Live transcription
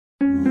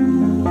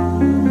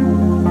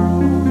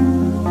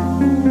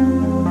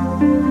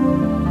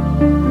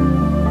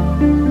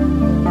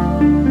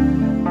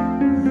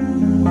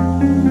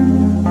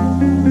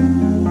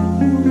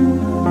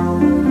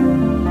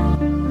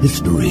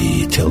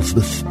History tells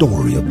the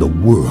story of the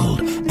world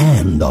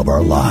and of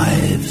our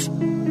lives.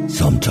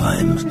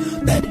 Sometimes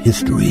that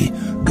history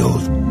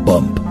goes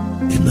bump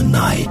in the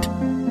night.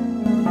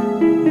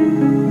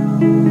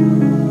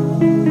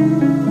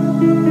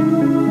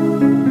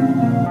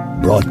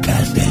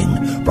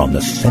 Broadcasting from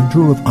the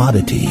center of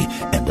oddity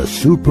and the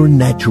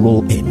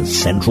supernatural in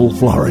Central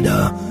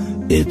Florida,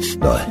 it's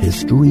the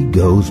History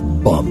Goes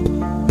Bump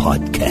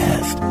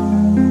podcast.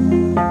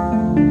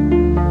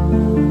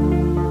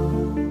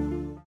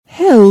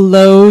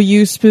 Hello,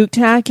 you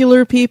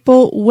spooktacular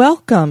people.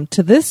 Welcome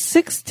to this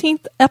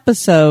 16th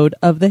episode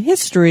of the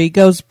History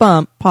Goes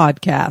Bump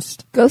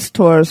podcast. Ghost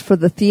Tours for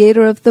the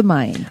Theater of the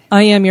Mind.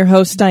 I am your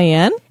host,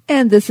 Diane.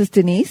 And this is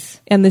Denise.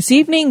 And this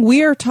evening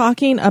we are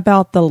talking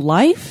about the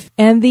life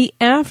and the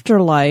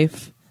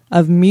afterlife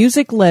of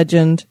music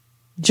legend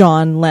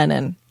John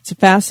Lennon. It's a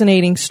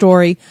fascinating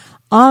story.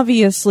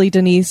 Obviously,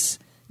 Denise,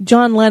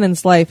 John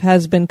Lennon's life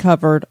has been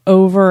covered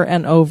over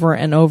and over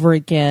and over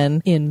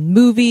again in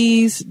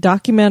movies,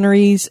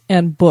 documentaries,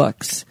 and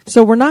books.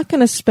 So we're not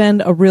going to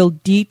spend a real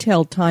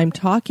detailed time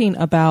talking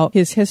about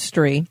his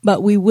history,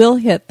 but we will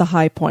hit the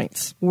high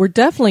points. We're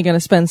definitely going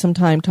to spend some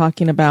time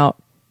talking about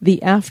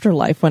the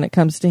afterlife when it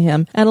comes to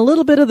him, and a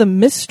little bit of the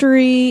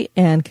mystery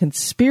and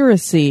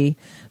conspiracy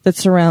that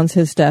surrounds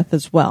his death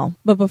as well.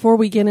 But before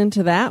we get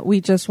into that,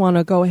 we just want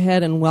to go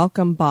ahead and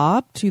welcome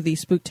Bob to the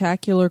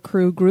Spooktacular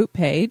Crew group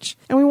page,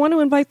 and we want to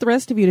invite the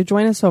rest of you to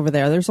join us over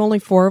there. There's only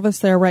 4 of us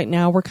there right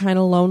now. We're kind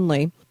of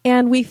lonely.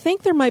 And we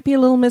think there might be a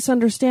little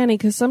misunderstanding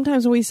because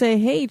sometimes when we say,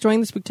 hey, join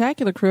the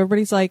Spooktacular Crew,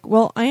 everybody's like,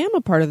 well, I am a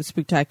part of the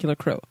Spooktacular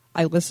Crew.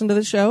 I listen to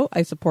the show,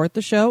 I support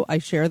the show, I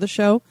share the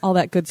show, all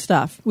that good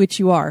stuff, which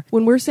you are.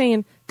 When we're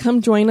saying,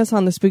 come join us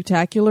on the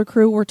Spooktacular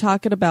Crew, we're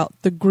talking about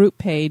the group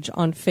page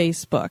on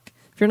Facebook.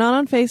 If you're not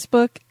on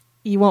Facebook,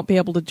 you won't be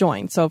able to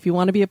join. So if you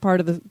want to be a part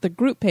of the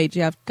group page,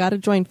 you have got to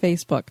join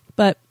Facebook.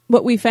 But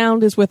what we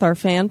found is with our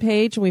fan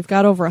page, and we've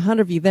got over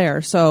 100 of you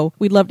there, so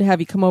we'd love to have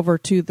you come over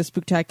to the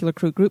Spooktacular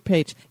Crew group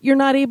page. You're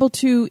not able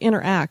to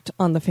interact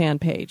on the fan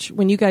page.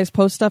 When you guys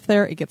post stuff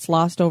there, it gets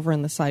lost over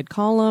in the side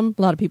column.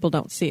 A lot of people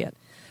don't see it.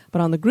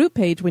 But on the group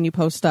page, when you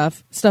post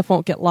stuff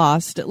won't get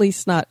lost, at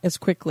least not as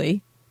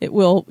quickly. It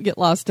will get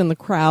lost in the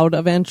crowd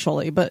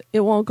eventually, but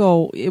it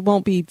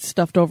won't be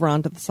stuffed over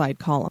onto the side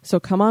column. So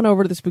come on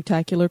over to the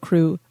Spooktacular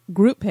Crew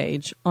group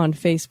page on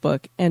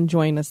Facebook and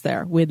join us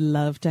there. We'd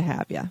love to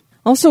have you.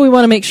 Also, we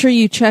want to make sure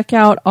you check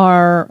out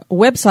our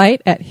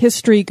website at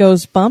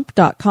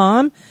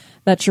historygoesbump.com.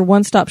 That's your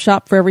one-stop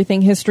shop for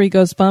everything History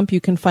Goes Bump. You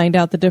can find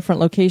out the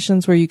different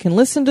locations where you can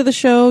listen to the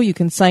show. You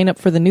can sign up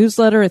for the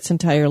newsletter. It's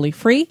entirely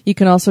free. You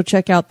can also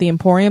check out the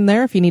Emporium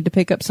there if you need to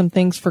pick up some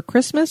things for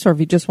Christmas or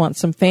if you just want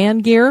some fan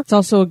gear. It's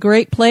also a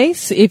great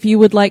place if you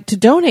would like to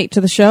donate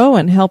to the show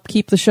and help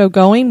keep the show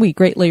going. We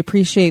greatly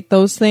appreciate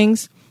those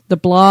things. The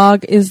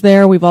blog is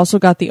there. We've also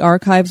got the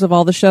archives of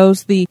all the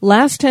shows. The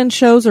last 10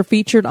 shows are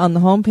featured on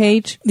the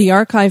homepage. The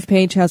archive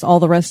page has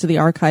all the rest of the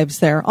archives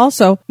there.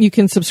 Also, you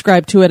can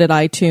subscribe to it at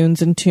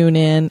iTunes and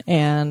TuneIn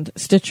and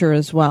Stitcher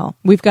as well.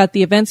 We've got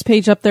the events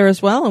page up there as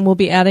well, and we'll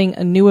be adding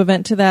a new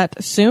event to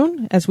that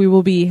soon, as we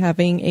will be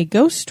having a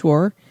ghost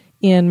tour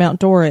in Mount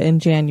Dora in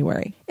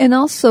January. And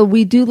also,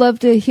 we do love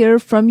to hear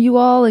from you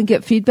all and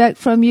get feedback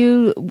from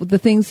you, the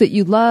things that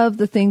you love,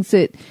 the things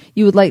that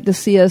you would like to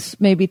see us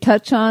maybe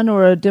touch on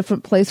or a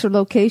different place or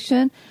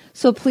location.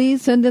 So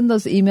please send in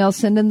those emails,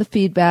 send in the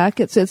feedback.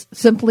 It says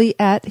simply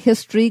at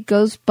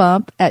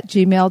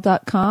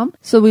historygoesbump@gmail.com.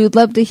 So we would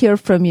love to hear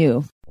from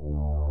you.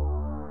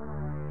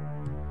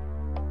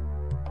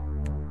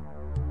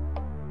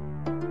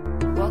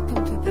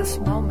 Welcome to this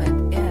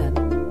moment in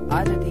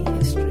Oddity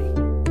History.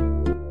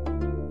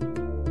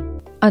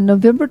 On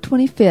November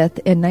 25th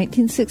in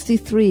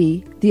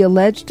 1963, the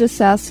alleged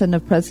assassin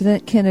of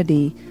President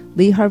Kennedy,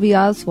 Lee Harvey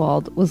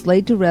Oswald, was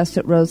laid to rest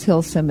at Rose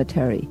Hill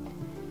Cemetery.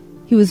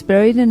 He was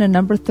buried in a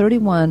number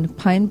 31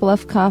 Pine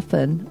Bluff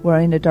coffin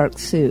wearing a dark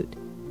suit.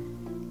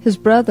 His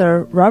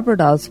brother,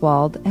 Robert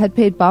Oswald, had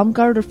paid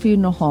Baumgartner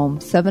Funeral Home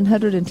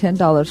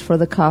 $710 for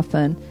the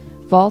coffin,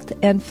 vault,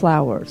 and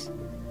flowers.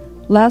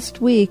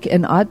 Last week,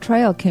 an odd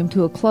trial came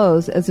to a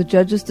close as a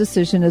judge's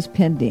decision is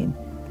pending.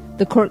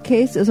 The court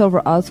case is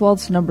over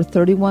Oswald's number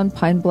 31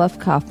 Pine Bluff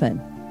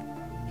coffin.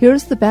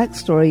 Here's the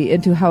backstory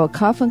into how a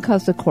coffin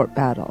caused a court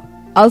battle.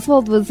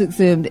 Oswald was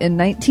exhumed in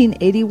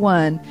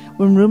 1981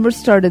 when rumors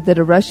started that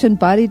a Russian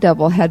body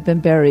double had been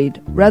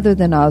buried rather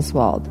than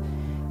Oswald.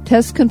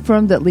 Tests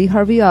confirmed that Lee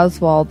Harvey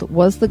Oswald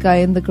was the guy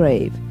in the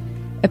grave.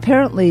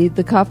 Apparently,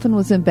 the coffin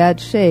was in bad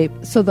shape,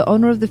 so the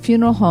owner of the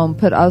funeral home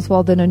put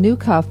Oswald in a new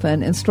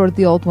coffin and stored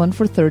the old one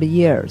for 30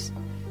 years.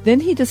 Then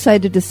he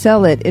decided to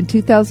sell it in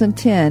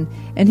 2010,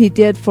 and he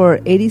did for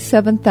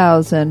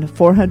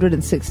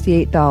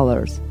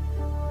 $87,468.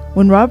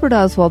 When Robert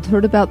Oswald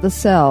heard about the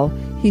sale,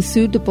 he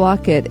sued to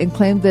block it and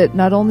claimed that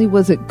not only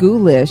was it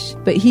ghoulish,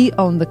 but he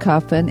owned the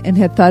coffin and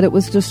had thought it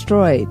was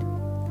destroyed.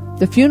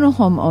 The funeral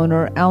home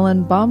owner,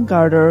 Alan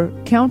Baumgartner,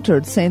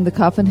 countered, saying the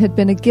coffin had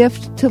been a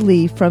gift to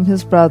Lee from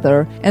his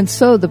brother, and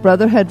so the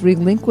brother had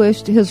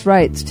relinquished his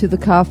rights to the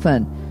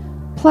coffin.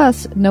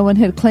 Plus, no one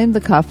had claimed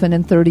the coffin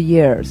in 30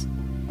 years.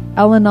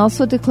 Allen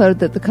also declared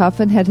that the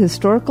coffin had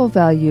historical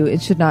value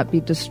and should not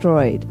be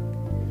destroyed.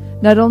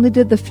 Not only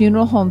did the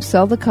funeral home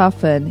sell the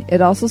coffin,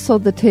 it also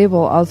sold the table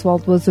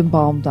Oswald was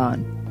embalmed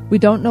on. We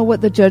don't know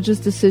what the judge's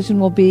decision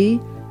will be,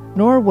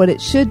 nor what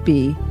it should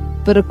be,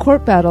 but a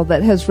court battle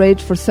that has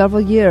raged for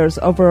several years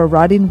over a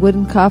rotting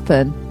wooden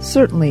coffin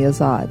certainly is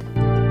odd.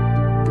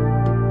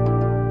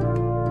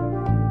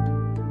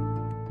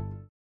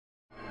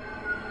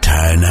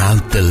 Turn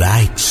out the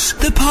lights.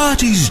 The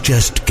party's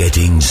just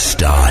getting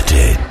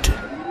started.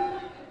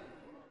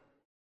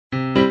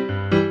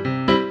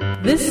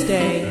 This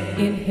day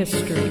in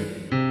history.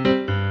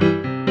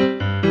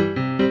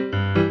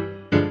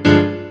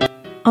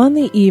 On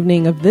the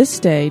evening of this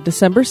day,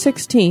 December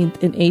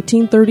 16th, in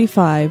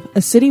 1835,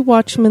 a city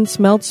watchman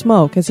smelled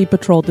smoke as he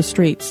patrolled the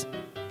streets.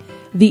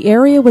 The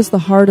area was the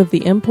heart of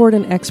the import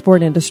and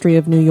export industry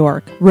of New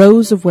York.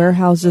 Rows of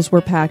warehouses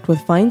were packed with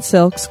fine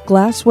silks,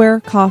 glassware,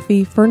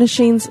 coffee,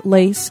 furnishings,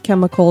 lace,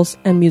 chemicals,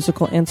 and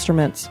musical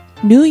instruments.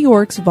 New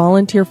York's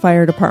volunteer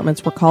fire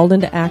departments were called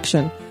into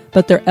action,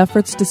 but their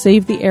efforts to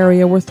save the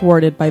area were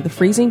thwarted by the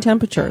freezing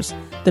temperatures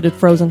that had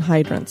frozen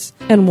hydrants,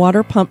 and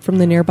water pumped from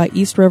the nearby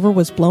East River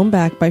was blown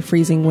back by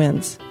freezing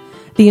winds.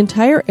 The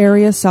entire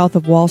area south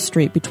of Wall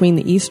Street between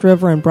the East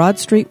River and Broad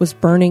Street was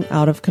burning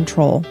out of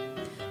control.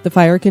 The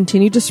fire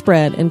continued to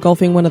spread,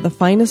 engulfing one of the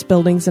finest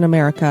buildings in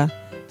America,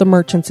 the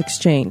Merchants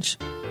Exchange.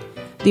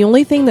 The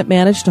only thing that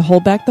managed to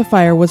hold back the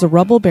fire was a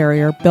rubble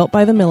barrier built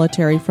by the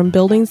military from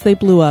buildings they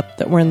blew up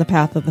that were in the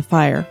path of the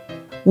fire.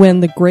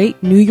 When the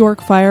Great New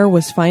York Fire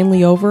was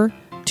finally over,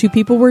 2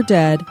 people were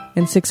dead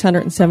and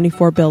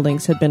 674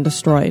 buildings had been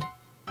destroyed.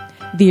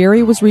 The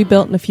area was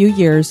rebuilt in a few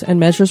years and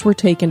measures were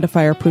taken to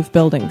fireproof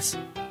buildings.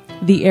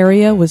 The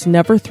area was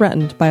never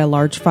threatened by a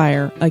large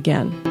fire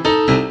again.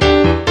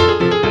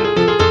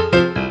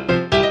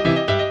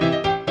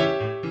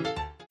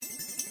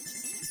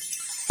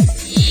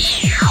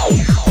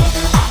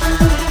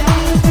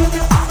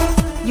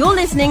 You're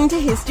listening to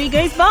History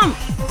Goes Bump.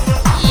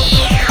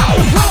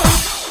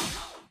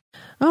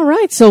 All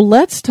right, so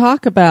let's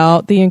talk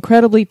about the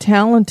incredibly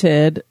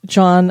talented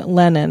John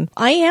Lennon.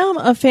 I am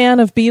a fan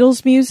of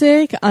Beatles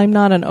music. I'm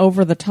not an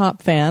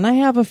over-the-top fan. I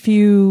have a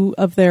few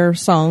of their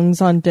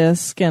songs on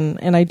disc,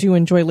 and I do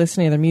enjoy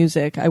listening to their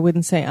music. I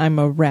wouldn't say I'm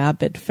a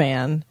rabid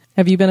fan.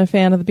 Have you been a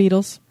fan of the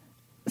Beatles?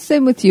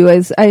 Same with you.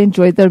 As I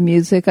enjoyed their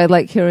music. I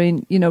like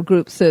hearing,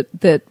 groups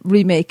that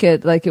remake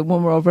it, like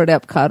when we're over at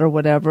Epcot or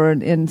whatever,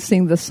 and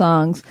sing the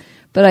songs.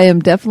 But I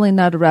am definitely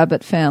not a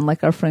rabbit fan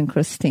like our friend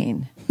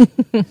Christine.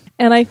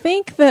 And I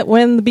think that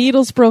when the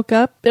Beatles broke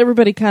up,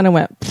 everybody kind of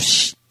went,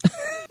 psh.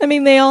 I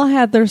mean, they all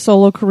had their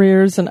solo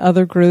careers and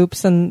other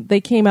groups, and they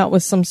came out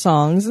with some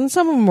songs, and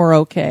some of them were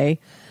okay.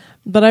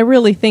 But I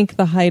really think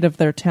the height of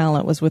their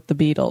talent was with the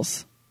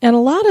Beatles. And a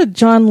lot of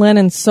John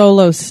Lennon's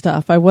solo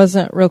stuff I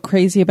wasn't real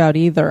crazy about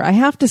either. I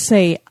have to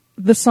say,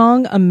 the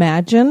song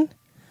Imagine,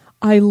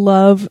 I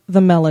love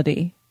the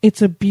melody.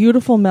 It's a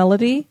beautiful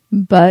melody.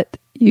 But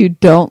you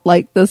don't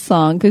like the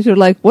song because you're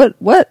like, what?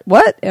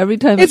 Every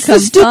time it's it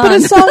comes the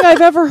stupidest song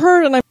I've ever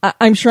heard, and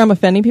I'm sure I'm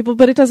offending people,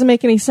 but it doesn't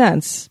make any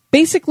sense.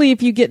 Basically,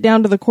 if you get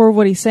down to the core of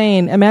what he's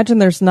saying, imagine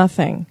there's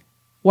nothing.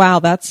 Wow,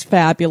 that's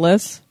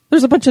fabulous.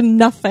 There's a bunch of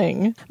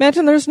nothing.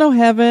 Imagine there's no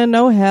heaven,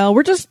 no hell.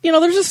 We're just,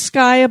 there's just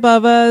sky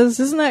above us.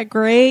 Isn't that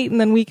great? And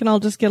then we can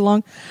all just get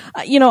along.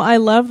 I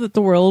love that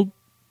the world,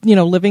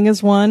 living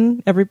as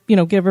one.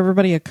 Give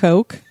everybody a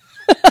Coke.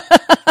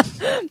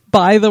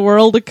 Buy the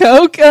world a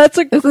Coke. That's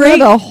a Isn't great.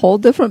 that a whole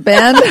different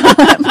band?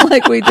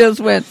 Like we just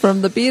went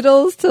from the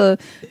Beatles to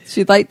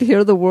she'd like to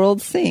hear the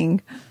world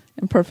sing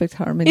in perfect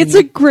harmony. It's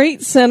a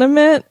great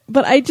sentiment,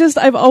 but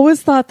I've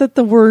always thought that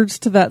the words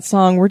to that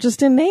song were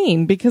just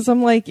inane because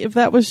I'm like, if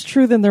that was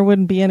true, then there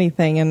wouldn't be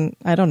anything. And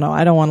I don't know.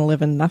 I don't want to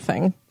live in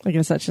nothing. I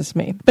guess that's just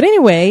me. But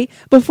anyway,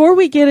 before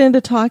we get into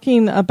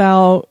talking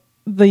about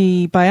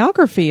the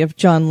biography of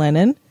John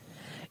Lennon,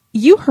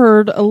 you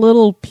heard a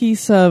little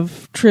piece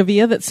of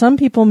trivia that some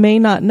people may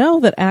not know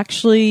that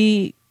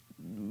actually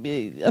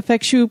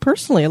affects you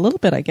personally a little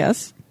bit, I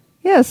guess.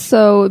 Yes,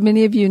 so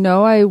many of you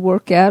know I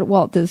work at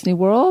Walt Disney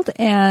World,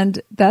 and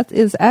that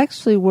is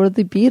actually where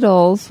the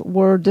Beatles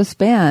were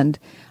disbanded.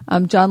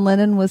 John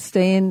Lennon was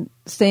staying,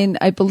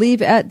 I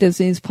believe, at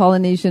Disney's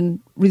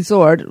Polynesian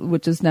Resort,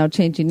 which is now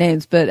changing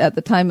names, but at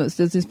the time it was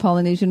Disney's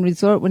Polynesian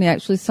Resort when he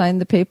actually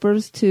signed the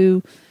papers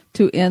to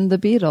end the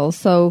Beatles.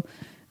 So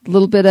a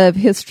little bit of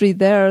history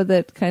there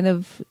that kind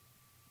of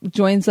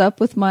joins up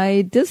with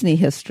my Disney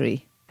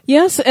history.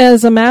 Yes,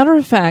 as a matter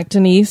of fact,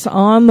 Denise,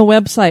 on the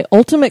website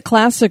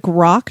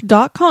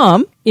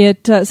ultimateclassicrock.com,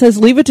 it says,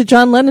 leave it to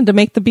John Lennon to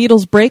make the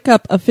Beatles break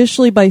up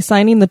officially by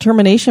signing the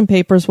termination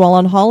papers while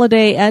on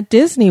holiday at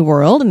Disney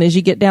World. And as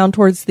you get down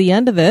towards the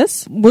end of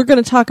this, we're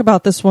going to talk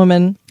about this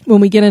woman when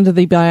we get into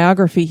the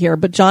biography here.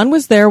 But John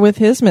was there with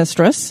his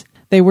mistress.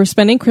 They were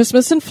spending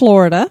Christmas in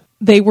Florida.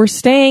 They were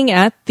staying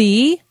at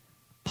the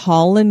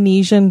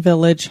Polynesian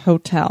Village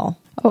Hotel.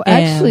 Oh,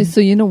 actually,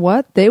 so you know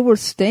what? They were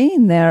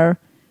staying there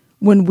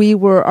when we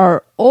were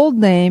our old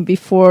name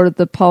before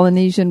the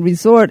Polynesian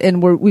Resort,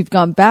 and we've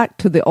gone back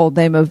to the old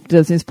name of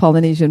Disney's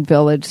Polynesian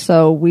Village,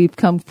 so we've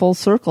come full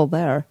circle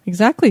there.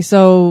 Exactly.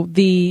 So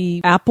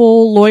the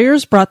Apple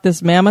lawyers brought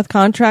this mammoth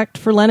contract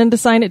for Lennon to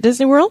sign at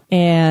Disney World,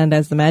 and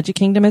as the Magic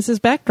Kingdom is his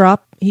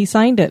backdrop, he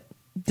signed it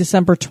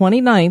December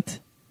 29th,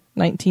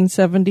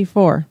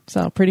 1974.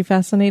 So pretty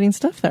fascinating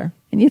stuff there.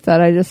 And you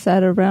thought I just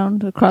sat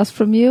around across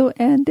from you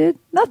and did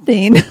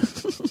nothing.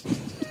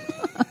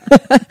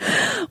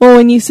 Well,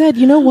 when you said,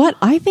 you know what,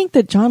 I think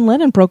that John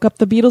Lennon broke up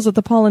the Beatles at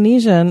the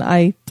Polynesian,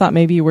 I thought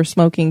maybe you were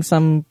smoking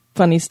some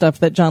funny stuff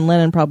that John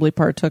Lennon probably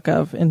partook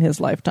of in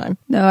his lifetime.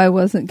 No, I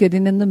wasn't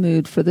getting in the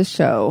mood for the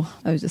show.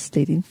 I was just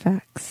stating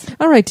facts.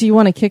 All right, do you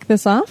want to kick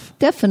this off?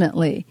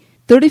 Definitely.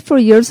 34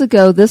 years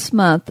ago this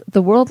month,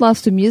 the world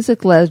lost a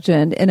music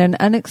legend in an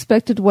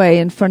unexpected way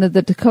in front of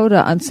the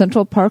Dakota on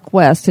Central Park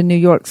West in New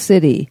York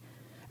City.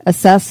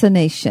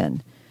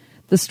 Assassination.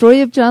 The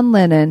story of John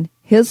Lennon,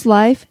 his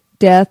life,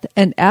 death,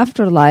 and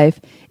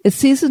afterlife is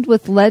seasoned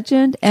with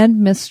legend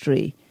and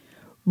mystery.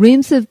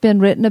 Reams have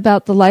been written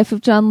about the life of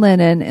John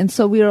Lennon, and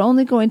so we are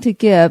only going to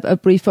give a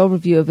brief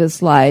overview of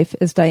his life,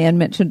 as Diane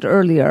mentioned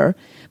earlier,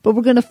 but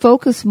we're going to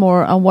focus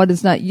more on what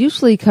is not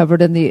usually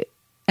covered in the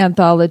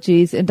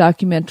anthologies and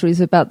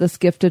documentaries about this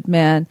gifted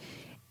man,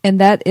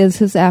 and that is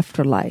his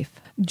afterlife.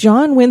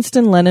 John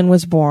Winston Lennon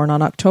was born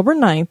on October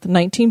 9th,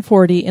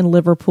 1940 in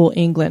Liverpool,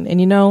 England. And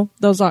you know,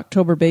 those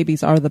October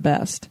babies are the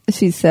best.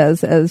 She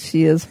says, as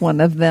she is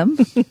one of them.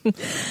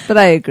 But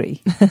I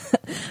agree.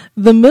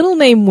 The middle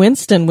name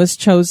Winston was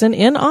chosen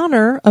in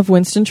honor of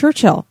Winston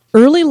Churchill.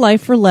 Early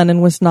life for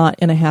Lennon was not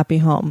in a happy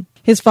home.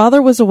 His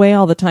father was away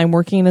all the time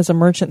working as a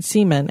merchant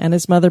seaman, and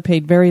his mother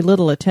paid very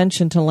little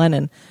attention to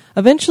Lennon,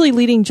 eventually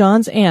leading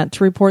John's aunt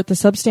to report the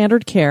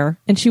substandard care,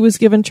 and she was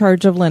given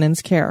charge of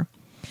Lennon's care.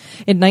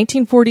 In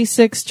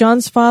 1946,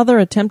 John's father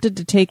attempted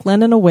to take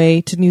Lennon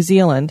away to New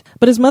Zealand,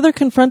 but his mother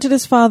confronted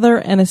his father,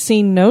 and a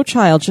scene no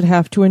child should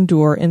have to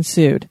endure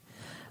ensued.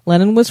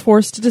 Lennon was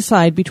forced to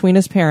decide between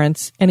his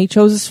parents, and he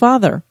chose his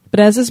father. But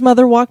as his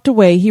mother walked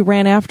away, he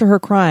ran after her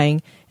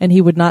crying, and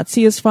he would not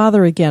see his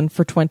father again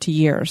for 20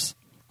 years.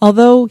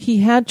 Although he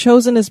had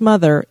chosen his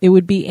mother, it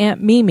would be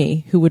Aunt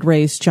Mimi who would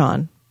raise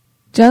John.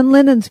 John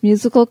Lennon's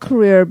musical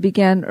career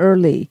began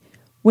early.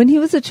 When he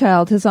was a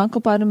child, his uncle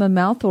bought him a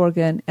mouth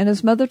organ, and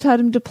his mother taught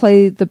him to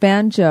play the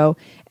banjo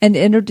and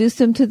introduced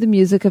him to the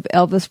music of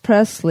Elvis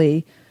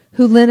Presley,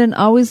 who Lennon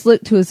always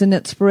looked to as an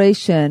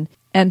inspiration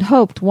and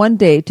hoped one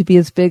day to be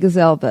as big as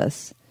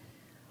Elvis.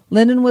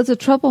 Lennon was a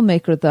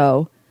troublemaker,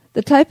 though,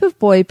 the type of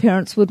boy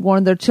parents would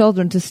warn their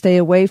children to stay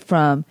away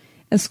from,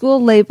 and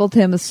school labeled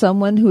him as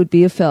someone who would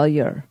be a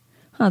failure.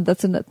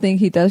 That's a thing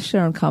he does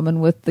share in common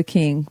with the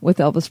king, with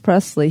Elvis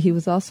Presley. He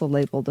was also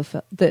labeled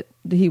that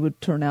he would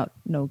turn out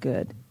no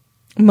good.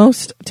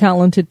 Most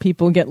talented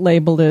people get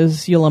labeled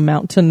as you'll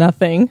amount to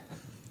nothing.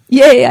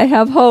 Yay, I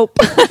have hope.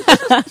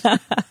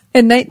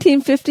 In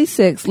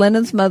 1956,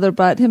 Lennon's mother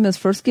bought him his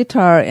first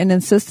guitar and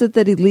insisted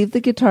that he leave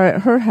the guitar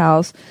at her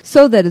house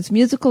so that his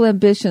musical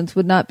ambitions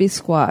would not be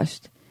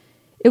squashed.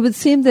 It would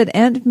seem that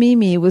Aunt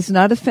Mimi was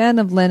not a fan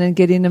of Lennon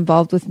getting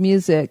involved with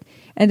music,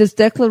 and his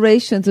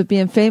declarations of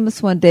being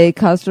famous one day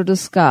caused her to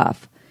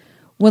scoff.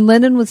 When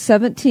Lennon was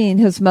 17,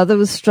 his mother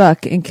was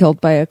struck and killed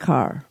by a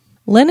car.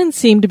 Lennon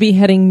seemed to be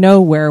heading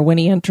nowhere when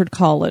he entered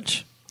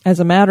college. As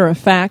a matter of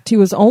fact, he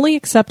was only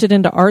accepted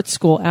into art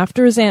school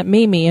after his Aunt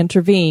Mimi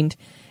intervened,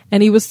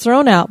 and he was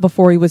thrown out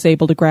before he was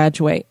able to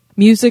graduate.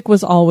 Music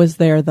was always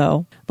there,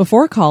 though.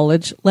 Before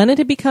college, Lennon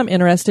had become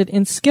interested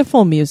in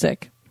skiffle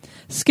music.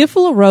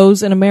 Skiffle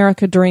arose in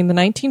America during the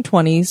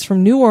 1920s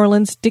from New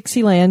Orleans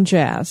Dixieland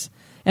jazz,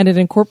 and it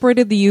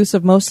incorporated the use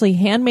of mostly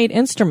handmade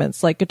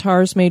instruments like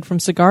guitars made from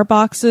cigar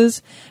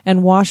boxes and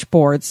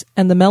washboards,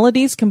 and the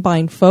melodies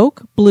combined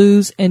folk,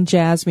 blues, and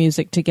jazz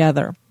music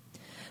together.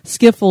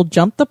 Skiffle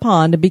jumped the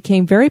pond and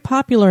became very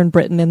popular in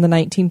Britain in the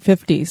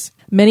 1950s.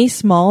 Many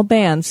small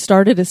bands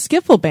started as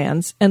skiffle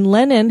bands, and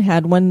Lennon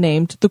had one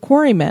named the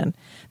Quarrymen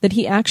that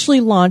he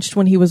actually launched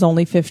when he was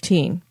only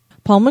 15.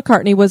 Paul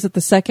McCartney was at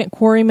the second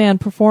Quarryman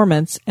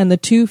performance, and the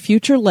two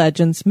future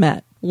legends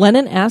met.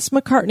 Lennon asked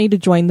McCartney to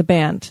join the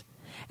band.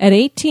 At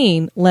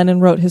 18, Lennon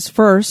wrote his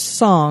first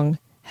song,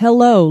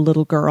 Hello,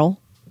 Little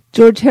Girl.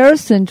 George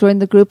Harrison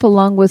joined the group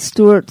along with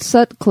Stuart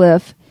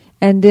Sutcliffe,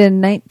 and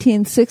in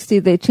 1960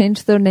 they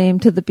changed their name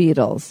to the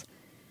Beatles.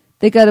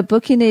 They got a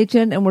booking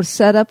agent and were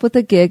set up with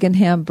a gig in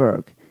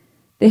Hamburg.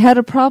 They had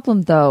a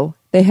problem, though.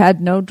 They had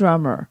no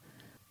drummer.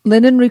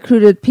 Lennon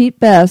recruited Pete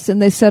Best,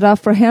 and they set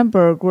off for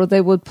Hamburg, where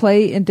they would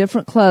play in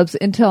different clubs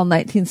until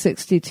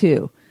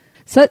 1962.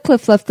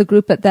 Sutcliffe left the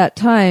group at that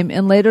time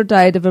and later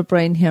died of a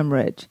brain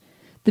hemorrhage.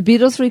 The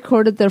Beatles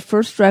recorded their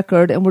first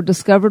record and were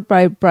discovered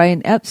by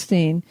Brian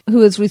Epstein,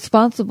 who is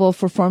responsible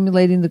for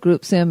formulating the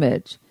group's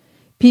image.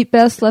 Pete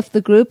Best left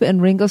the group,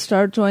 and Ringo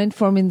Starr joined,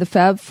 forming the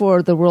Fab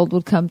Four the world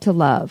would come to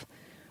love.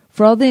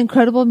 For all the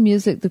incredible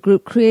music the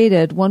group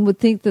created, one would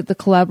think that the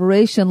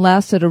collaboration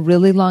lasted a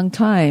really long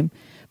time,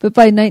 but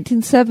by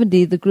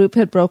 1970 the group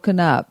had broken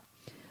up.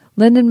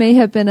 Lennon may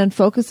have been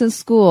unfocused in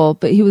school,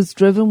 but he was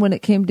driven when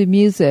it came to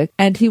music,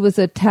 and he was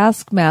a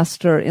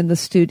taskmaster in the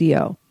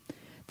studio.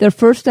 Their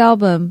first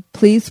album,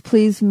 Please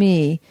Please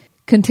Me,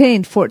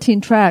 contained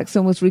 14 tracks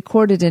and was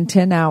recorded in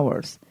 10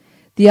 hours.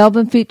 The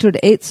album featured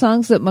 8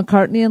 songs that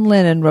McCartney and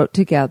Lennon wrote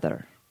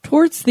together.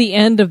 Towards the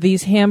end of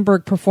these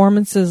Hamburg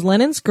performances,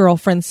 Lennon's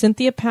girlfriend,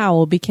 Cynthia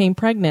Powell, became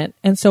pregnant,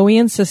 and so he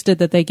insisted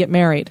that they get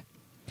married.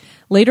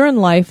 Later in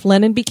life,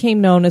 Lennon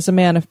became known as a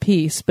man of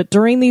peace, but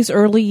during these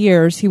early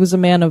years, he was a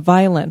man of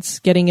violence,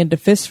 getting into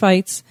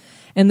fistfights,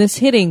 and this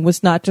hitting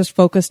was not just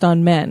focused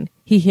on men.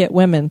 He hit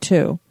women,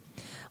 too.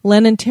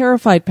 Lennon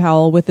terrified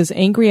Powell with his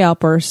angry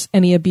outbursts,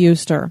 and he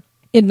abused her.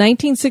 In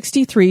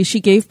 1963, she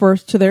gave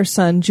birth to their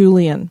son,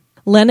 Julian.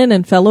 Lennon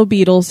and fellow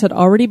Beatles had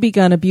already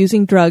begun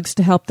abusing drugs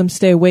to help them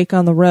stay awake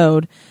on the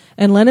road,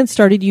 and Lennon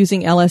started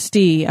using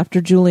LSD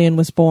after Julian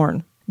was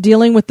born.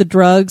 Dealing with the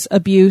drugs,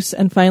 abuse,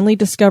 and finally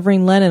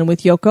discovering Lennon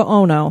with Yoko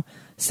Ono,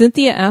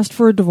 Cynthia asked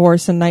for a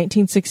divorce in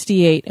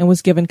 1968 and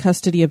was given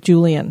custody of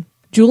Julian.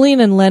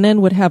 Julian and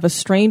Lennon would have a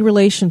strained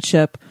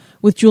relationship,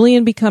 with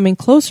Julian becoming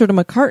closer to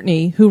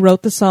McCartney, who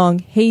wrote the song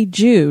Hey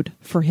Jude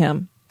for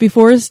him.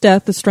 Before his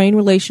death, the strained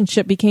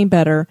relationship became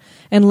better,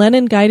 and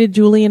Lennon guided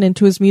Julian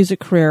into his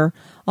music career,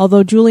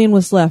 although Julian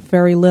was left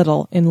very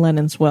little in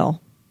Lennon's will.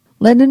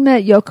 Lennon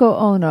met Yoko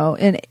Ono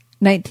in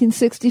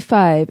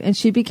 1965, and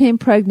she became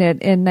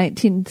pregnant in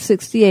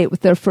 1968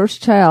 with their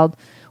first child,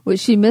 which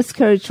she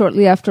miscarried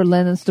shortly after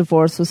Lennon's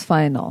divorce was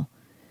final.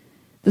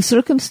 The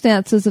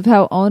circumstances of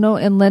how Ono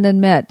and Lennon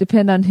met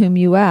depend on whom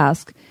you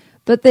ask,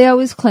 but they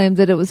always claim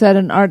that it was at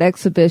an art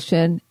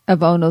exhibition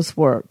of Ono's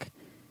work.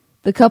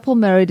 The couple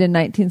married in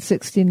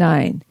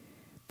 1969.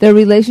 Their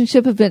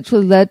relationship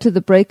eventually led to the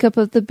breakup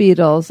of the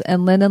Beatles,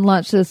 and Lennon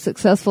launched a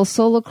successful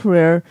solo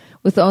career,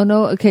 with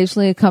Ono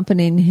occasionally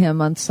accompanying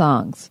him on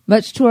songs,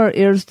 much to our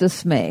ears'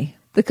 dismay.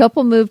 The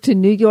couple moved to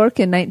New York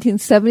in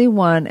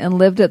 1971 and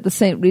lived at the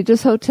St.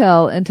 Regis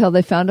Hotel until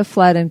they found a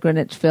flat in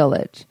Greenwich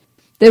Village.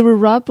 They were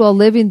robbed while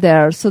living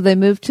there, so they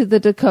moved to the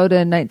Dakota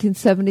in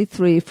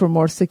 1973 for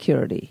more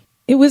security.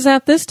 It was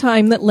at this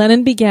time that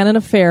Lennon began an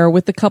affair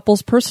with the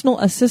couple's personal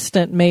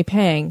assistant, May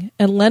Pang,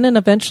 and Lennon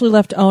eventually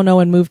left Ono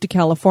and moved to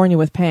California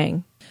with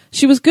Pang.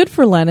 She was good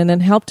for Lennon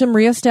and helped him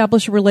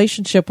reestablish a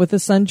relationship with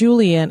his son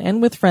Julian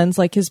and with friends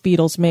like his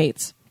Beatles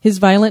mates. His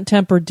violent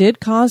temper did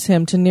cause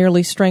him to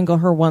nearly strangle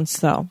her once,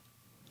 though.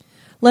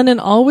 Lennon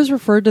always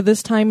referred to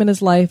this time in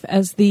his life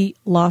as the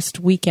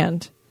lost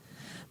weekend.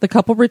 The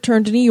couple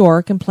returned to New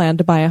York and planned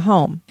to buy a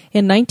home.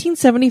 In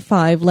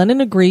 1975, Lennon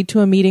agreed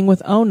to a meeting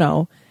with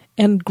Ono,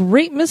 and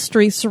great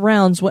mystery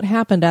surrounds what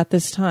happened at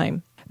this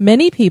time.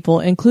 Many people,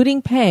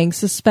 including Pang,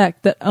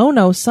 suspect that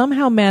Ono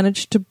somehow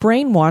managed to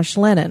brainwash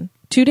Lennon.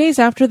 2 days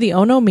after the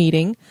Ono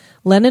meeting,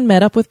 Lennon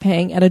met up with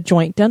Pang at a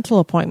joint dental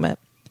appointment.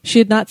 She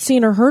had not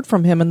seen or heard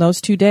from him in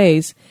those 2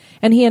 days,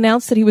 and he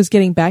announced that he was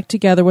getting back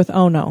together with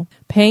Ono.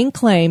 Pang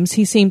claims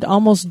he seemed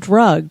almost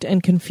drugged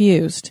and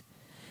confused.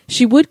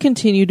 She would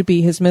continue to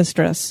be his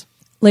mistress.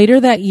 Later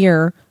that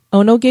year,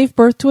 Ono gave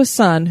birth to a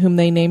son whom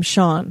they named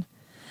Sean.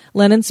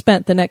 Lennon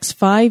spent the next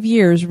 5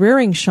 years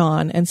rearing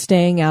Sean and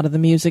staying out of the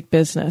music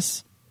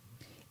business.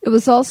 It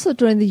was also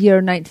during the year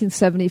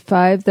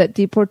 1975 that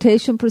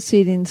deportation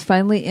proceedings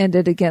finally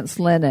ended against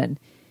Lennon.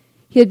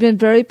 He had been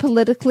very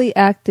politically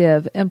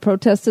active and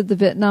protested the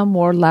Vietnam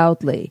War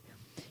loudly.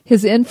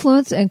 His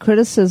influence and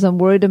criticism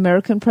worried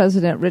American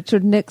President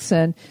Richard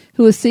Nixon,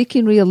 who was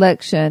seeking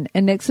re-election,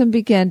 and Nixon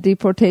began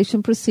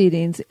deportation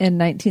proceedings in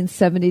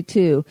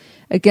 1972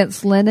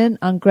 against Lennon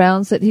on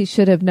grounds that he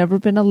should have never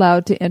been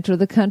allowed to enter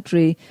the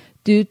country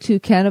due to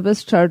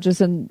cannabis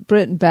charges in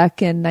Britain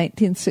back in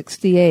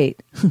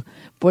 1968.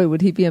 Boy,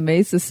 would he be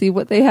amazed to see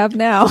what they have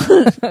now.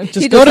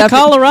 Just go to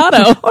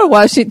Colorado. Or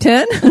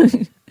Washington.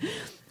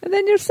 And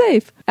then you're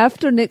safe.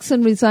 After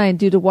Nixon resigned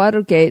due to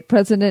Watergate,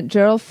 President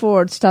Gerald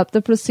Ford stopped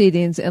the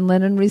proceedings and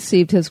Lennon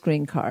received his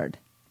green card.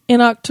 In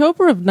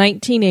October of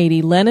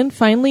 1980, Lennon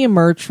finally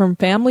emerged from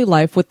family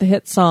life with the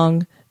hit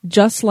song,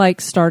 Just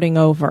Like Starting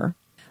Over.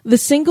 The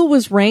single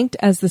was ranked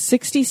as the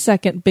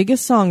 62nd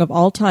biggest song of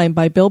all time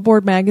by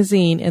Billboard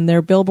magazine in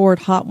their Billboard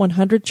Hot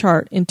 100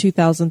 chart in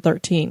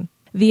 2013.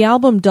 The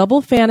album Double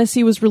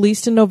Fantasy was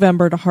released in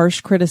November to harsh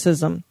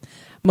criticism.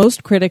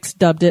 Most critics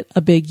dubbed it a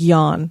big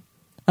yawn.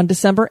 On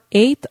December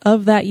 8th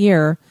of that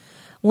year,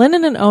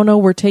 Lennon and Ono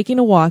were taking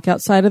a walk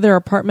outside of their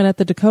apartment at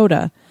the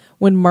Dakota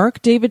when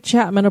Mark David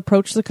Chapman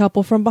approached the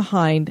couple from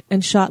behind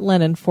and shot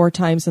Lennon 4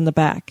 times in the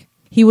back.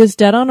 He was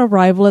dead on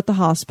arrival at the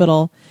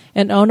hospital,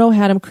 and Ono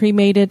had him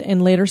cremated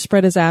and later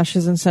spread his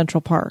ashes in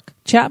Central Park.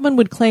 Chapman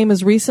would claim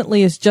as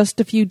recently as just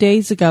a few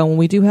days ago, and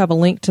we do have a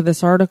link to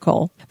this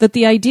article, that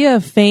the idea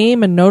of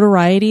fame and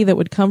notoriety that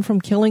would come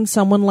from killing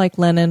someone like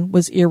Lennon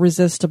was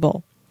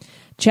irresistible.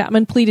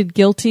 Chapman pleaded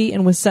guilty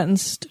and was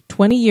sentenced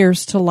 20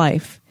 years to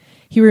life.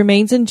 He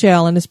remains in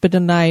jail and has been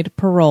denied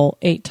parole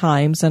 8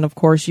 times, and of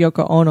course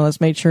Yoko Ono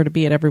has made sure to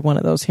be at every one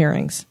of those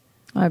hearings.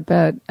 I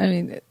bet. I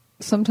mean,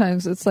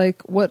 sometimes it's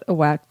like, what a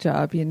whack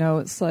job, you know?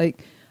 It's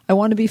like, I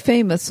want to be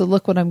famous, so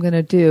look what I'm going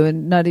to do,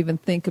 and not even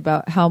think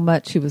about how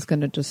much he was going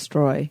to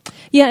destroy.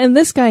 Yeah, and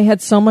this guy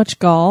had so much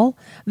gall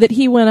that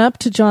he went up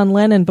to John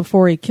Lennon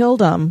before he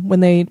killed him when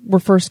they were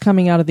first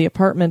coming out of the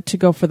apartment to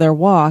go for their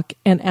walk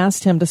and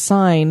asked him to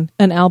sign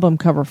an album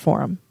cover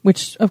for him,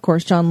 which, of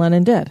course, John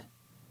Lennon did.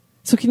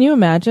 So can you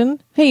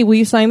imagine? Hey, will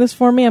you sign this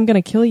for me? I'm going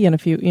to kill you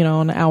in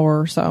an hour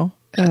or so.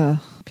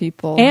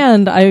 People.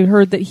 And I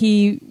heard that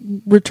he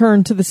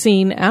returned to the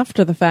scene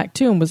after the fact,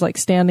 too, and was like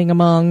standing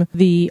among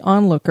the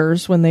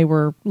onlookers when they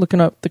were looking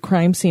up the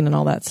crime scene and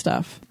all that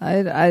stuff.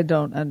 I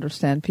don't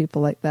understand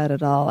people like that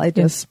at all.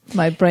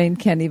 My brain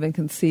can't even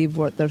conceive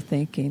what they're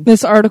thinking.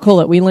 This article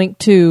that we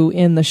linked to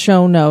in the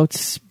show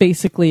notes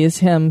basically is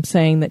him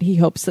saying that he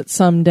hopes that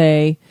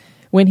someday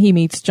when he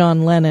meets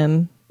John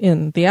Lennon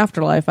in the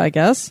afterlife, I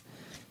guess,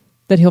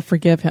 that he'll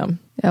forgive him.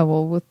 Yeah,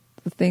 well, with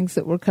the things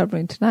that we're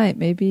covering tonight,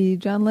 maybe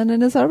John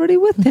Lennon is already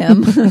with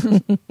him.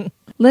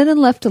 Lennon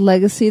left a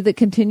legacy that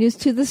continues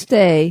to this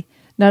day,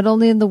 not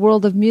only in the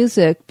world of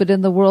music, but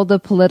in the world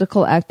of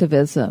political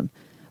activism.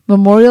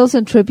 Memorials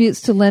and tributes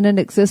to Lennon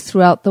exist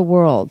throughout the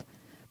world.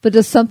 But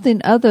does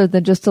something other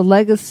than just a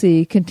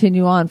legacy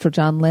continue on for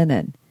John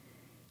Lennon?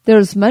 There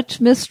is much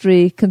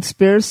mystery,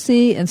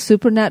 conspiracy, and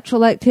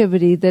supernatural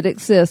activity that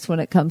exists when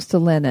it comes to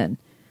Lennon.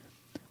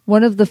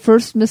 One of the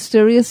first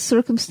mysterious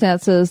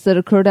circumstances that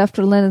occurred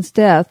after Lennon's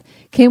death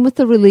came with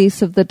the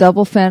release of the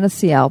Double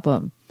Fantasy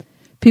album.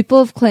 People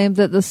have claimed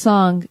that the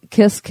song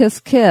Kiss, Kiss,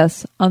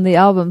 Kiss on the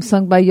album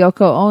sung by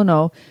Yoko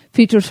Ono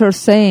features her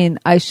saying,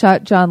 "I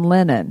shot John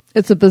Lennon."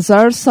 It's a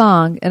bizarre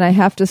song, and I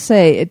have to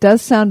say, it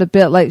does sound a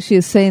bit like she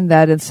is saying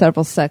that in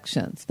several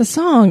sections. The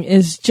song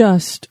is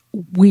just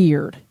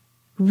weird.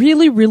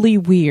 Really, really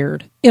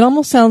weird. It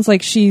almost sounds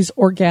like she's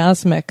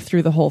orgasmic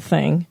through the whole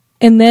thing.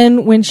 And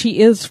then when she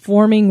is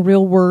forming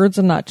real words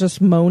and not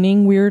just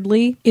moaning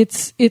weirdly, it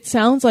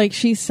sounds like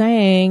she's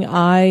saying,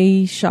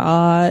 "I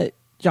shot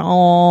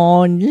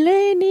John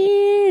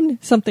Lennon,"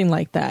 something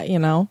like that,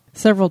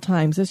 several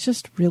times. It's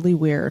just really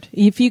weird.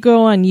 If you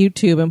go on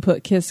YouTube and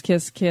put "Kiss,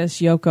 Kiss, Kiss,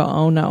 Yoko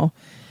Ono,"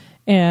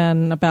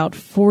 and about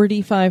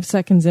 45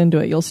 seconds into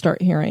it, you'll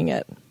start hearing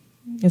it.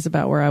 Is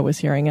about where I was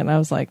hearing it, and I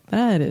was like,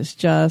 that is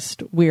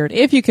just weird.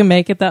 If you can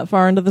make it that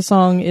far into the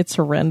song, it's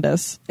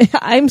horrendous.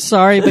 I'm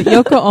sorry, but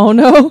Yoko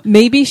Ono,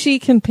 maybe she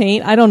can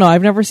paint. I don't know.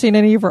 I've never seen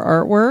any of her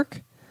artwork,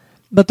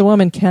 but the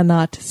woman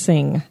cannot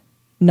sing.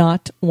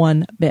 Not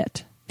one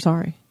bit.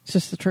 Sorry. It's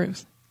just the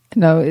truth.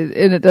 No,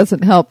 and it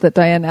doesn't help that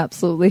Diane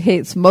absolutely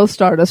hates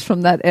most artists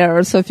from that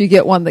era, so if you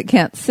get one that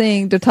can't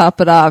sing to top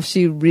it off,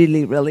 she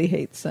really, really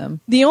hates them.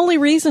 The only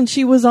reason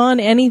she was on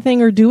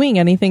anything or doing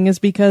anything is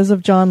because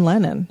of John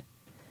Lennon.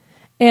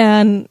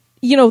 And,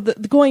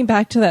 going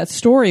back to that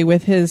story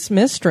with his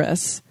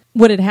mistress,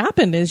 what had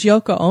happened is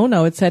Yoko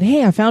Ono had said,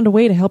 "Hey, I found a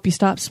way to help you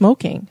stop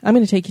smoking. I'm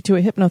going to take you to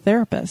a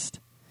hypnotherapist."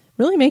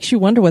 Really makes you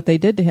wonder what they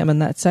did to him in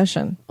that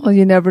session. Well,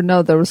 you never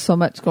know. There was so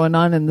much going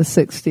on in the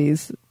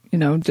 60s,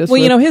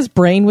 his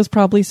brain was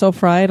probably so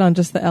fried on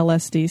just the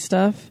LSD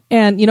stuff.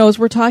 And, as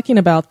we're talking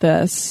about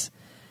this,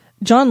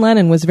 John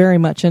Lennon was very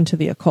much into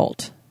the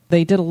occult.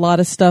 They did a lot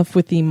of stuff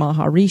with the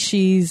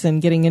Maharishis and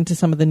getting into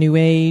some of the New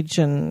Age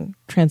and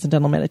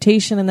transcendental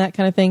meditation and that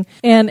kind of thing.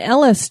 And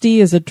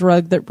LSD is a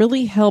drug that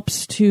really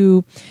helps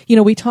to,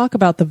 we talk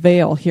about the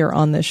veil here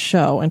on this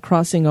show and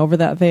crossing over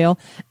that veil.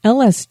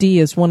 LSD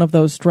is one of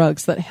those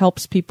drugs that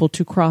helps people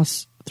to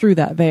cross through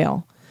that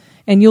veil.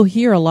 And you'll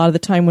hear a lot of the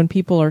time when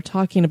people are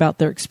talking about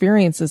their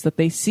experiences that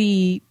they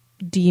see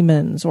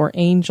demons or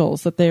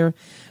angels, that they're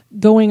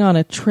going on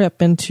a trip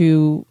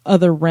into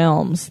other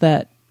realms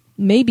that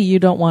maybe you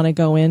don't want to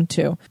go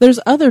into. There's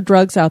other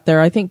drugs out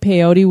there. I think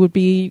peyote would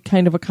be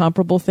kind of a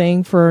comparable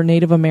thing for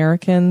Native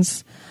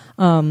Americans.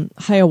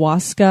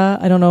 Ayahuasca,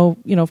 I don't know,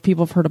 if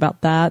people have heard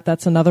about that.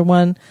 That's another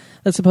one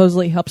that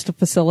supposedly helps to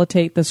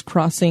facilitate this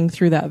crossing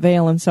through that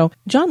veil. And so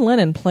John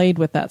Lennon played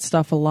with that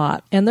stuff a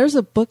lot. And there's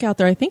a book out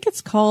there, I think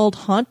it's called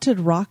Haunted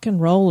Rock and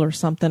Roll or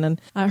something.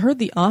 And I heard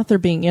the author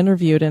being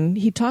interviewed, and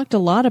he talked a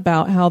lot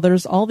about how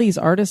there's all these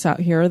artists out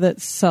here that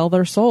sell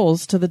their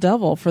souls to the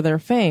devil for their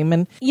fame.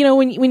 And,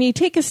 when you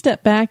take a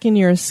step back and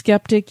you're a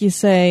skeptic, you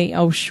say,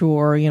 oh,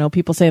 sure,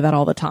 people say that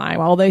all the time.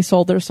 Oh, they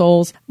sold their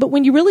souls. But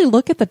when you really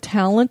look at the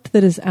talent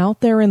that is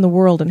out there in the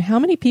world and how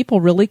many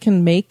people really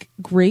can make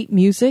great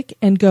music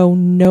and go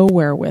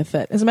nowhere with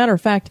it. As a matter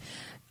of fact,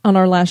 on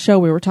our last show,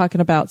 we were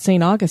talking about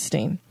St.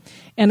 Augustine.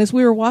 And as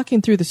we were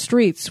walking through the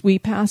streets, we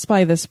passed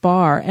by this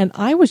bar, and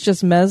I was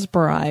just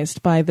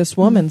mesmerized by this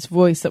woman's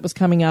voice that was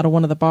coming out of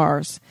one of the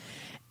bars.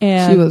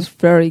 And she was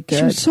very good.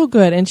 She was so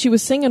good. And she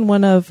was singing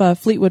one of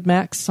Fleetwood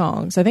Mac's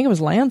songs. I think it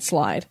was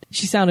Landslide.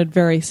 She sounded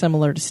very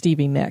similar to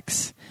Stevie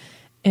Nicks.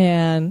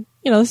 And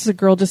this is a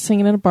girl just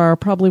singing in a bar,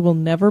 probably will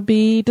never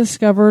be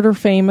discovered or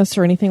famous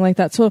or anything like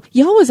that. So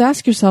you always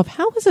ask yourself,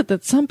 how is it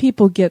that some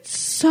people get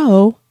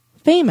so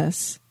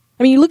famous?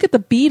 I mean, you look at the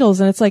Beatles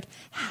and it's like,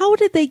 how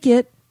did they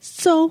get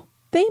so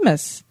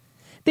famous?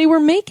 They were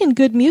making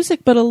good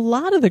music, but a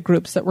lot of the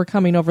groups that were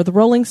coming over, the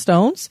Rolling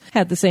Stones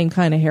had the same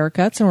kind of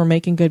haircuts and were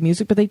making good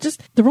music, but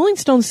the Rolling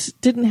Stones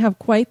didn't have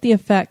quite the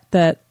effect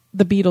that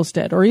the Beatles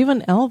did, or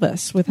even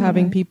Elvis with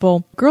having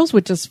people, girls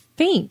would just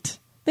faint.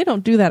 They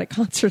don't do that at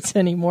concerts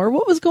anymore.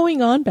 What was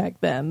going on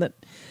back then that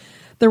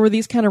there were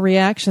these kind of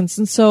reactions?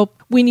 And so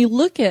when you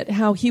look at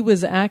how he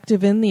was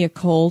active in the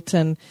occult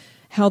and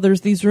how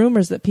there's these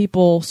rumors that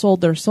people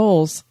sold their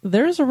souls,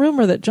 there's a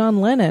rumor that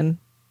John Lennon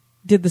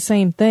did the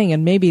same thing,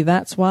 and maybe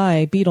that's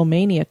why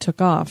Beatlemania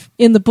took off.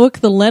 In the book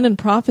The Lennon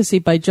Prophecy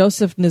by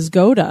Joseph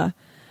Niezgoda,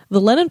 the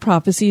Lennon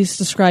prophecy is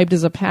described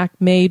as a pact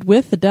made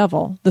with the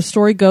devil. The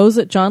story goes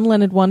that John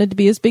Lennon wanted to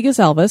be as big as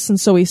Elvis, and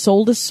so he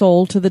sold his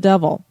soul to the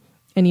devil.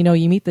 And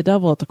you meet the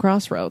devil at the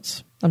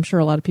crossroads. I'm sure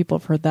a lot of people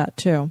have heard that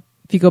too.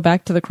 If you go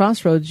back to the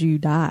crossroads, you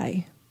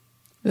die.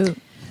 Ooh.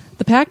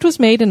 The pact was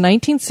made in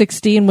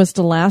 1960 and was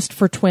to last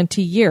for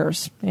 20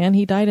 years. And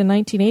he died in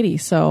 1980,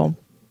 so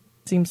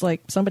it seems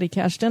like somebody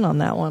cashed in on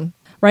that one.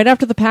 Right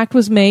after the pact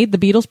was made, the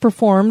Beatles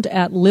performed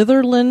at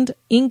Litherland,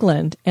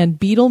 England, and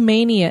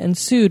Beatlemania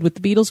ensued, with the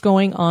Beatles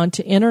going on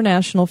to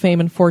international fame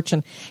and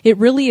fortune. It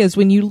really is.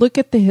 When you look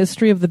at the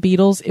history of the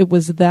Beatles, it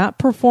was that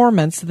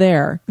performance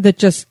there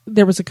that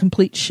there was a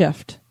complete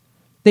shift.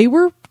 They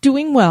were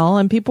doing well,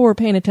 and people were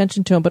paying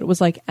attention to them, but it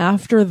was like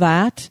after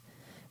that,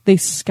 they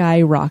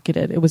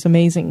skyrocketed. It was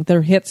amazing.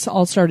 Their hits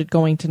all started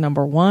going to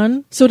number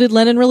one. So did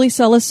Lennon really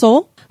sell his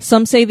soul?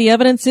 Some say the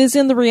evidence is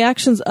in the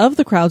reactions of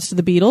the crowds to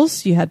the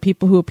Beatles. You had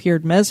people who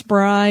appeared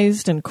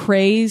mesmerized and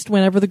crazed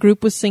whenever the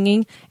group was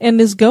singing. And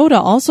Niezgoda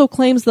also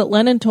claims that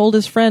Lennon told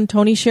his friend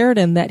Tony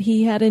Sheridan that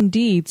he had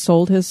indeed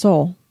sold his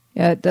soul.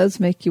 Yeah, it does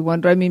make you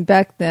wonder. I mean,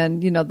 back then,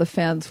 the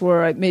fans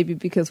were, maybe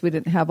because we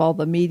didn't have all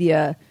the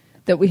media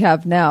that we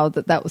have now,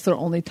 that was their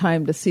only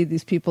time to see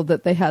these people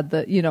that they had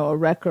a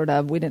record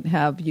of. We didn't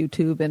have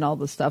YouTube and all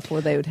the stuff where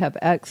they would have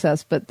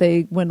access, but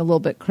they went a little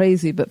bit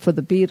crazy. But for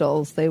the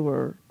Beatles, they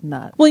were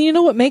not.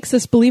 Well, what makes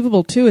this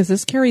believable too is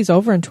this carries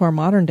over into our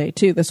modern day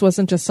too. This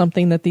wasn't just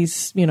something that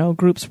these,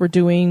 groups were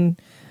doing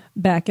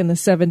back in the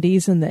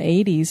 70s and the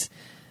 80s.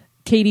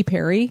 Katy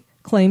Perry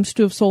claims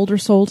to have sold her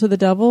soul to the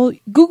devil.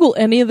 Google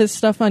any of this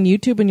stuff on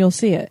YouTube and you'll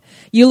see it.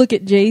 You look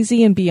at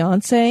Jay-Z and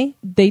Beyonce,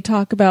 they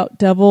talk about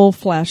devil,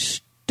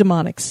 flash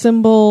demonic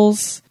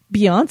symbols.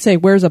 Beyonce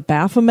wears a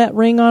Baphomet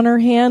ring on her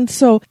hand.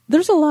 So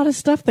there's a lot of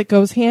stuff that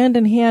goes hand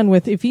in hand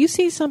with, if you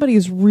see somebody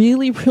who's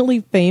really,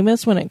 really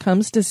famous when it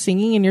comes to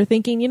singing and you're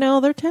thinking,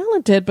 they're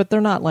talented, but they're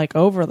not like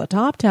over the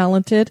top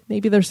talented,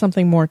 maybe there's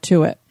something more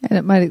to it. And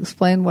it might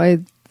explain why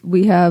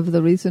we have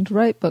the reason to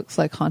write books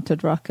like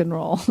Haunted Rock and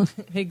Roll.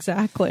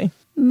 Exactly.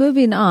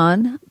 Moving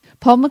on,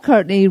 Paul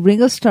McCartney,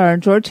 Ringo Starr,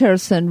 and George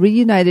Harrison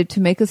reunited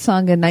to make a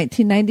song in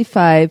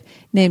 1995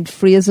 named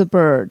Free as a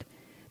Bird.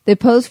 They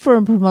posed for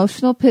a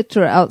promotional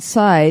picture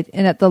outside,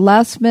 and at the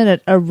last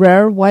minute, a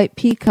rare white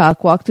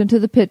peacock walked into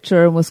the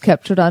picture and was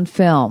captured on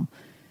film.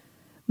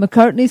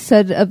 McCartney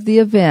said of the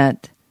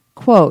event,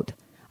 quote,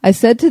 "I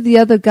said to the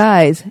other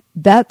guys,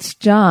 that's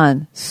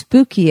John.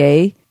 Spooky,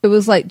 eh? It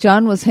was like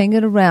John was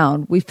hanging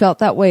around. We felt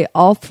that way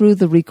all through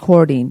the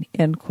recording,"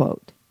 end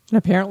quote. And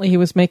apparently he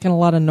was making a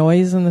lot of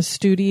noise in the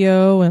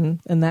studio and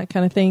that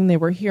kind of thing. They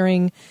were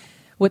hearing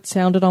what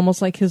sounded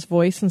almost like his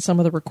voice in some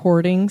of the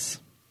recordings.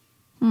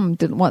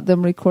 Didn't want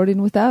them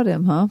recording without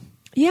him, huh?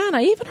 Yeah, and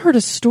I even heard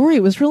a story.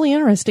 It was really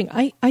interesting.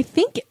 I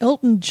think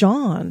Elton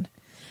John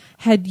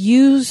had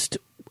used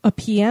a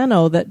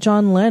piano that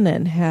John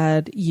Lennon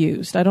had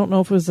used. I don't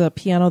know if it was a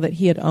piano that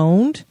he had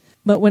owned,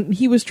 but when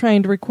he was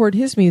trying to record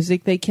his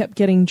music, they kept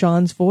getting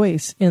John's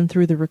voice in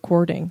through the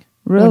recording.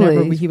 Really?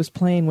 Whenever he was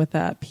playing with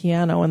that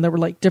piano, and there were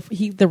like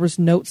there was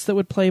notes that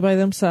would play by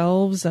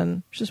themselves,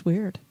 and it's just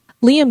weird.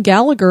 Liam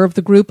Gallagher of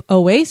the group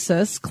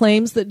Oasis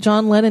claims that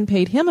John Lennon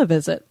paid him a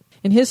visit.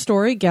 In his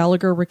story,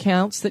 Gallagher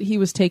recounts that he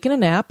was taking a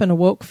nap and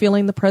awoke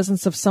feeling the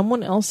presence of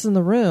someone else in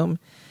the room,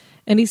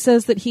 and he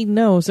says that he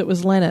knows it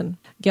was Lennon.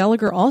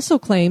 Gallagher also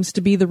claims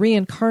to be the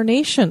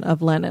reincarnation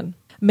of Lennon.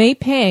 May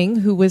Pang,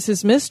 who was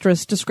his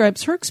mistress,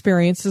 describes her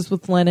experiences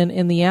with Lennon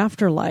in the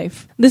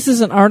afterlife. This is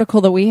an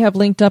article that we have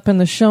linked up in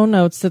the show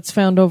notes that's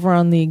found over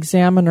on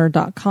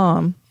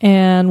theexaminer.com.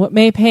 And what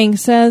May Pang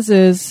says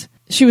is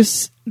she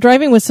was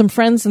driving with some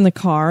friends in the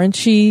car, and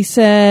she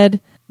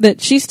said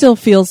that she still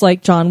feels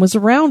like John was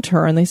around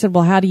her. And they said,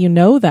 well, how do you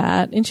know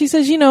that? And she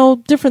says,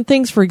 different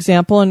things, for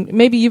example, and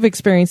maybe you've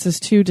experienced this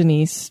too,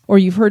 Denise, or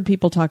you've heard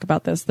people talk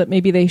about this, that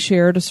maybe they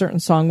shared a certain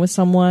song with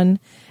someone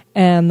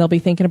and they'll be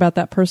thinking about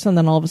that person,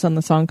 then all of a sudden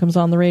the song comes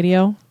on the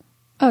radio.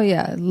 Oh,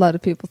 yeah. A lot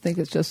of people think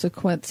it's just a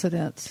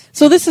coincidence.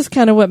 So this is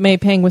kind of what May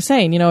Pang was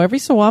saying. Every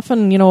so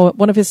often,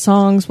 one of his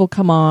songs will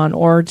come on,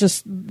 or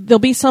just there'll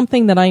be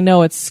something that I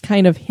know it's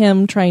kind of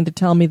him trying to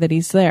tell me that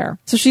he's there.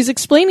 So she's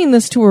explaining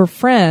this to her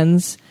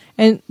friends,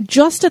 and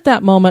just at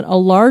that moment, a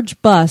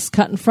large bus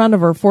cut in front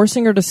of her,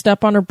 forcing her to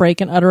step on her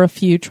brake and utter a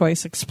few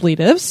choice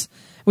expletives.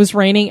 It was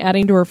raining,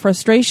 adding to her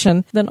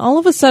frustration. Then all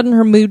of a sudden,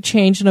 her mood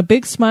changed and a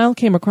big smile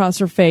came across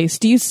her face.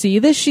 "Do you see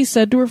this?" she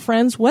said to her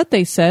friends. "What?"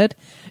 they said.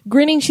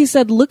 Grinning, she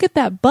said, "Look at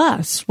that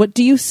bus. What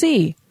do you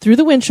see?" Through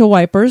the windshield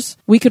wipers,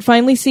 we could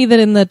finally see that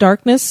in the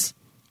darkness,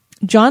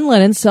 John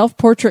Lennon's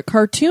self-portrait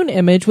cartoon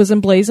image was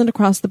emblazoned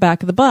across the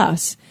back of the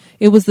bus.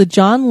 It was the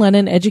John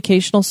Lennon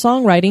Educational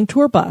Songwriting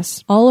Tour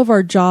Bus. All of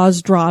our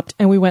jaws dropped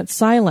and we went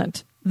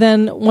silent.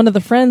 Then one of the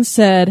friends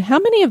said, "How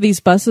many of these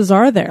buses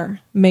are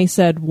there?" May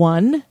said,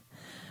 "1."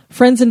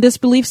 Friends in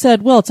disbelief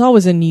said, "Well, it's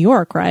always in New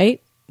York,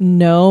 right?"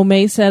 "No,"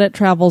 May said, "it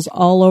travels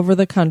all over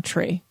the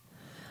country."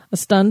 A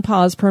stunned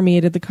pause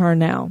permeated the car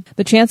now.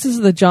 The chances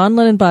of the John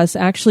Lennon bus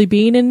actually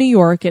being in New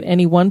York at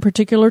any one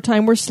particular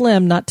time were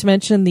slim, not to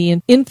mention the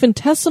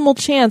infinitesimal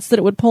chance that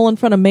it would pull in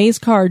front of May's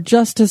car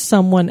just as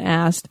someone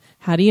asked,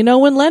 "How do you know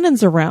when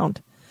Lennon's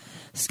around?"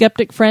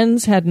 Skeptic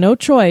friends had no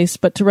choice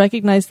but to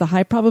recognize the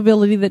high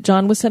probability that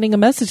John was sending a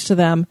message to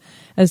them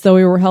as though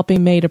he were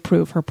helping May to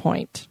prove her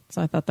point.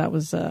 So I thought that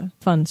was a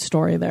fun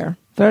story there.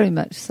 Very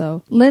much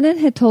so. Lennon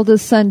had told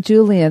his son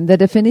Julian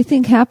that if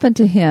anything happened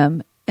to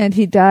him and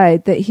he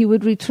died, that he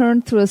would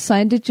return through a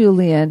sign to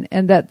Julian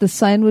and that the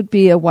sign would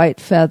be a white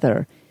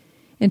feather.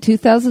 In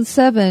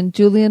 2007,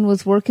 Julian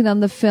was working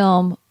on the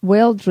film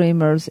Whale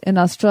Dreamers in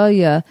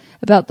Australia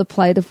about the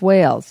plight of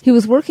whales. He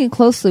was working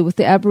closely with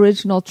the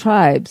Aboriginal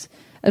tribes.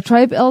 A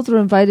tribe elder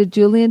invited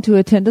Julian to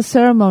attend a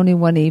ceremony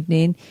one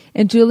evening,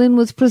 and Julian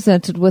was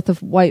presented with a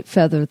white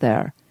feather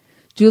there.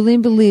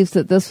 Julian believes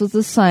that this was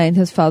the sign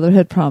his father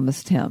had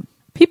promised him.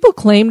 People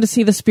claim to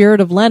see the spirit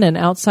of Lennon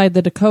outside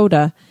the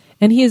Dakota,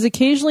 and he is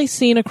occasionally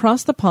seen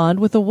across the pond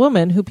with a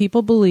woman who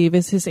people believe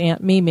is his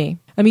Aunt Mimi.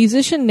 A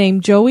musician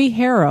named Joey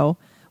Harrow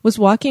was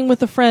walking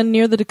with a friend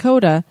near the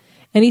Dakota,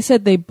 and he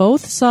said they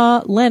both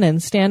saw Lennon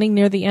standing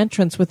near the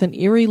entrance with an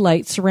eerie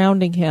light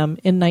surrounding him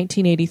in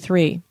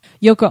 1983.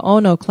 Yoko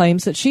Ono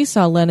claims that she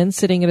saw Lennon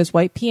sitting at his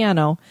white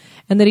piano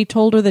and that he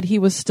told her that he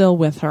was still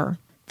with her.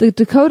 The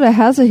Dakota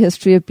has a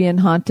history of being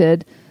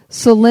haunted,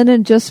 so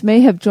Lennon just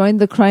may have joined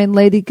the crying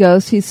lady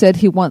ghost he said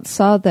he once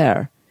saw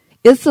there.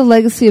 Is the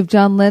legacy of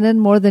John Lennon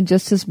more than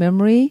just his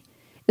memory?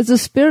 Is the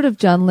spirit of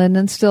John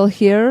Lennon still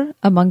here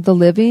among the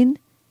living?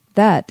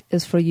 That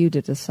is for you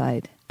to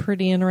decide.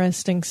 Pretty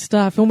interesting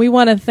stuff. And we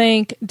want to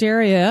thank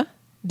Daria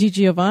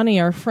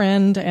DiGiovanni, our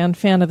friend and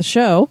fan of the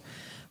show,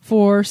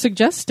 for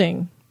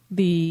suggesting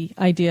the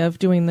idea of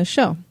doing this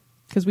show.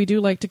 Because we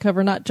do like to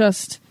cover not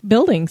just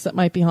buildings that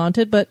might be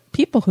haunted, but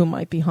people who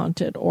might be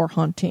haunted or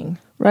haunting.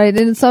 Right,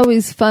 and it's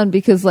always fun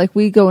because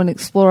we go and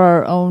explore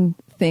our own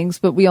things,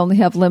 but we only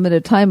have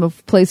limited time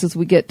of places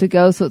we get to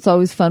go, so it's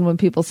always fun when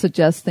people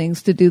suggest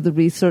things to do the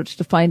research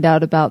to find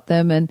out about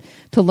them and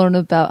to learn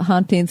about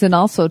hauntings and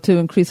also to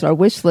increase our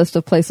wish list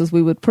of places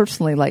we would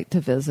personally like to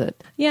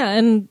visit. Yeah,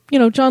 and,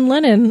 John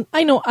Lennon,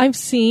 I know I've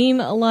seen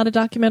a lot of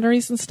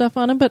documentaries and stuff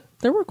on him, but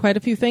there were quite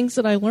a few things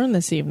that I learned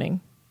this evening.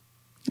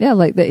 Yeah,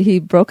 like that he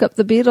broke up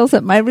the Beatles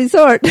at my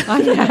resort. I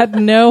had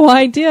no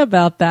idea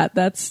about that.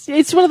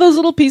 It's one of those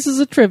little pieces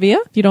of trivia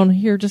you don't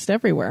hear just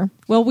everywhere.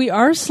 Well, we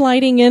are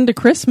sliding into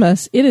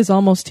Christmas. It is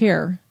almost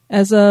here.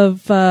 As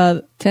of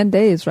 10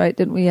 days, right?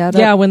 Didn't we add up?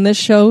 Yeah, when this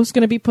show's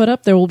going to be put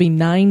up, there will be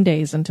 9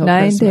 days until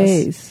 9 Christmas. 9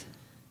 days.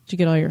 Did you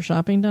get all your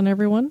shopping done,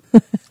 everyone?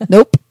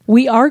 Nope.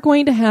 We are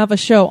going to have a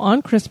show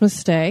on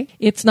Christmas Day.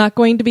 It's not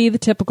going to be the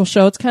typical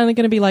show. It's kind of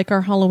going to be like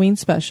our Halloween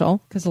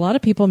special, because a lot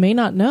of people may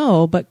not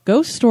know, but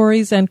ghost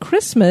stories and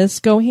Christmas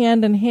go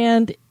hand in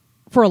hand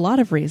for a lot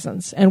of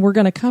reasons, and we're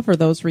going to cover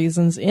those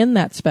reasons in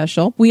that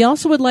special. We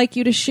also would like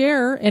you to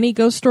share any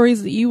ghost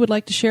stories that you would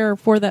like to share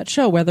for that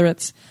show, whether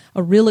it's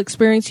a real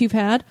experience you've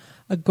had,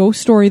 a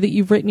ghost story that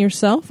you've written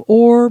yourself,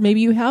 or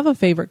maybe you have a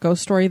favorite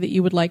ghost story that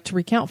you would like to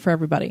recount for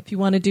everybody. If you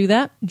want to do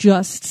that,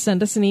 just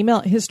send us an email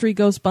at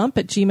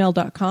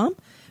historygoesbump@gmail.com.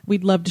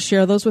 We'd love to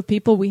share those with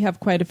people. We have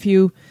quite a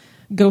few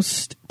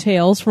ghost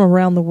tales from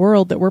around the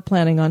world that we're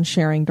planning on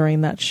sharing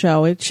during that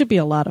show. It should be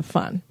a lot of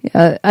fun.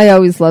 Yeah, I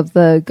always love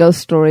the ghost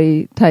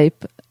story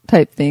type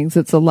things.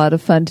 It's a lot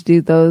of fun to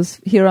do those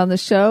here on the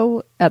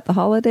show at the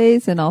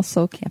holidays and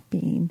also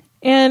camping.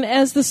 And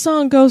as the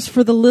song goes,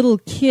 for the little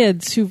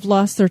kids who've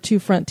lost their 2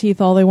 front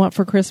teeth, all they want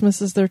for Christmas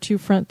is their 2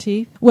 front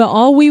teeth. Well,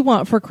 all we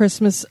want for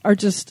Christmas are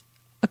just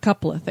a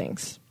couple of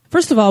things.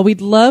 First of all, we'd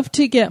love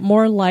to get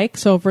more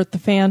likes over at the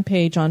fan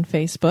page on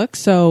Facebook.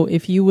 So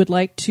if you would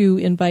like to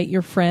invite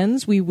your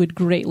friends, we would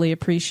greatly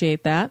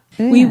appreciate that.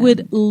 Yeah. We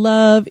would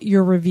love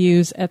your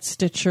reviews at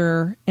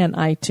Stitcher and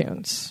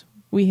iTunes.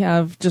 We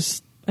have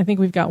I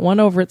think we've got 1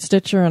 over at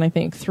Stitcher and I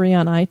think 3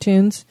 on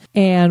iTunes.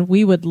 And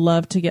we would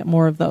love to get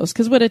more of those,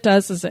 because what it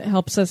does is it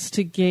helps us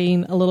to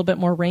gain a little bit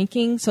more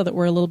ranking so that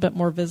we're a little bit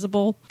more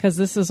visible, because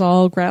this is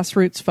all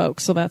grassroots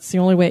folks. So that's the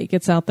only way it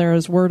gets out there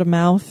is word of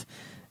mouth.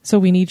 So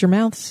we need your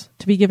mouths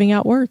to be giving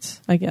out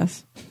words, I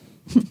guess.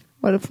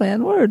 What a play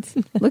on words.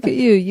 Look at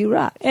you. You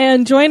rock.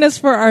 And join us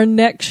for our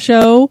next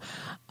show.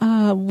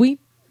 We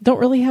don't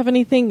really have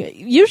anything.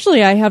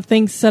 Usually I have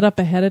things set up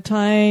ahead of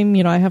time.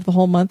 I have the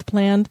whole month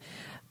planned.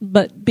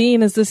 But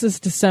being as this is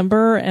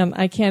December, and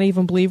I can't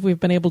even believe we've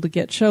been able to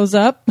get shows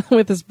up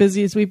with as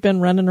busy as we've been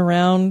running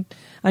around.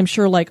 I'm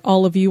sure like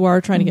all of you are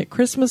trying to get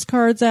Christmas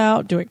cards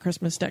out, doing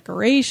Christmas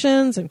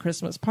decorations and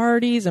Christmas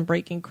parties and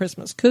breaking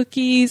Christmas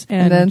cookies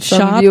and then some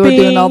shopping. of you are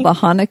doing all the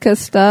Hanukkah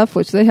stuff,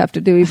 which they have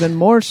to do even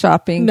more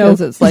shopping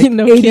because it's like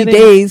no 80 kidding.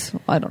 days.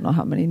 I don't know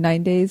how many,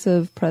 9 days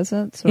of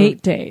presents? Or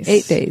 8 days.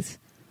 8 days.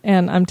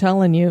 And I'm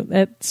telling you,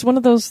 it's one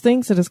of those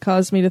things that has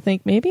caused me to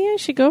think maybe I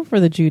should go for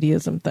the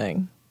Judaism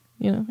thing.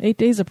 8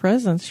 days of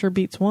presents sure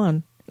beats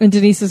one. And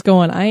Denise is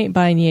going, I ain't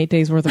buying you 8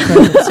 days worth of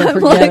presents, so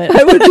forget it.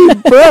 I would be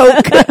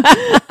broke.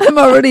 I'm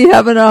already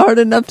having a hard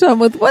enough time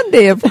with 1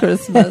 day of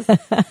Christmas.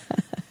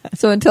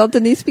 So until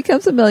Denise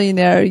becomes a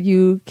millionaire,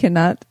 you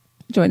cannot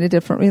join a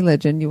different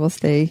religion. You will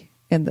stay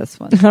in this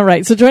one. All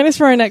right. So join us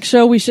for our next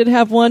show. We should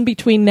have one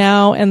between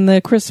now and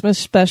the Christmas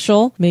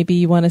special. Maybe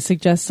you want to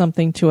suggest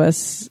something to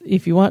us.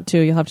 If you want to,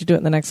 you'll have to do it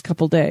in the next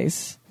couple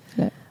days.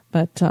 Yeah.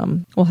 But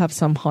we'll have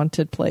some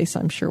haunted place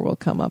I'm sure we'll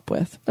come up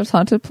with. There's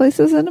haunted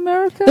places in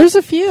America? There's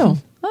a few.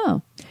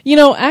 Oh.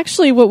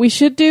 Actually what we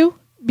should do,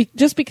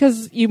 just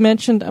because you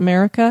mentioned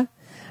America,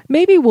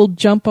 maybe we'll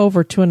jump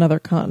over to another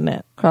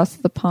continent. Across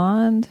the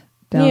pond?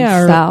 Down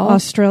or south?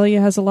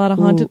 Australia has a lot of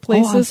haunted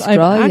places. I've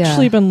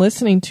actually been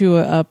listening to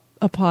a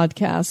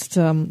podcast.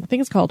 I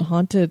think it's called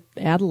Haunted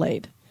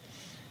Adelaide.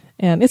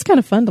 And it's kind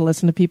of fun to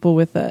listen to people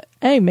with a,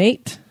 hey,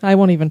 mate. I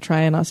won't even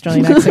try an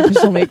Australian accent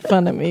because they'll make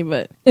fun of me,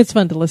 but it's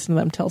fun to listen to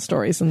them tell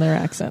stories in their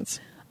accents.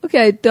 Okay,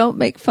 I don't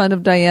make fun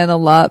of Diane a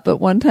lot, but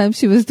one time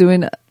she was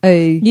doing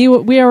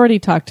we already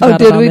talked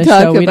about it on this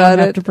show. We don't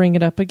have to bring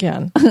it up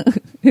again.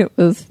 It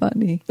was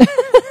funny.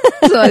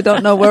 So I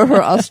don't know where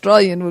her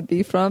Australian would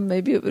be from.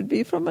 Maybe it would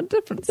be from a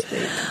different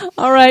state.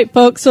 All right,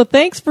 folks. So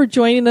thanks for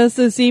joining us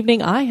this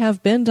evening. I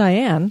have been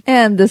Diane.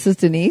 And this is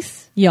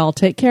Denise. Y'all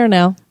take care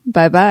now.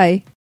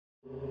 Bye-bye.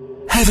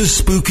 Have a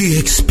spooky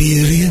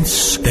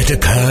experience that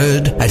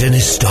occurred at an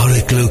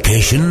historic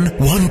location?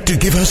 Want to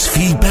give us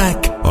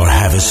feedback or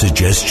have a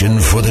suggestion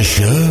for the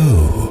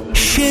show?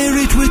 Share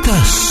it with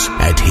us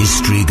at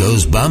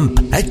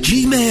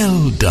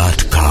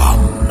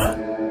historygoesbump@gmail.com.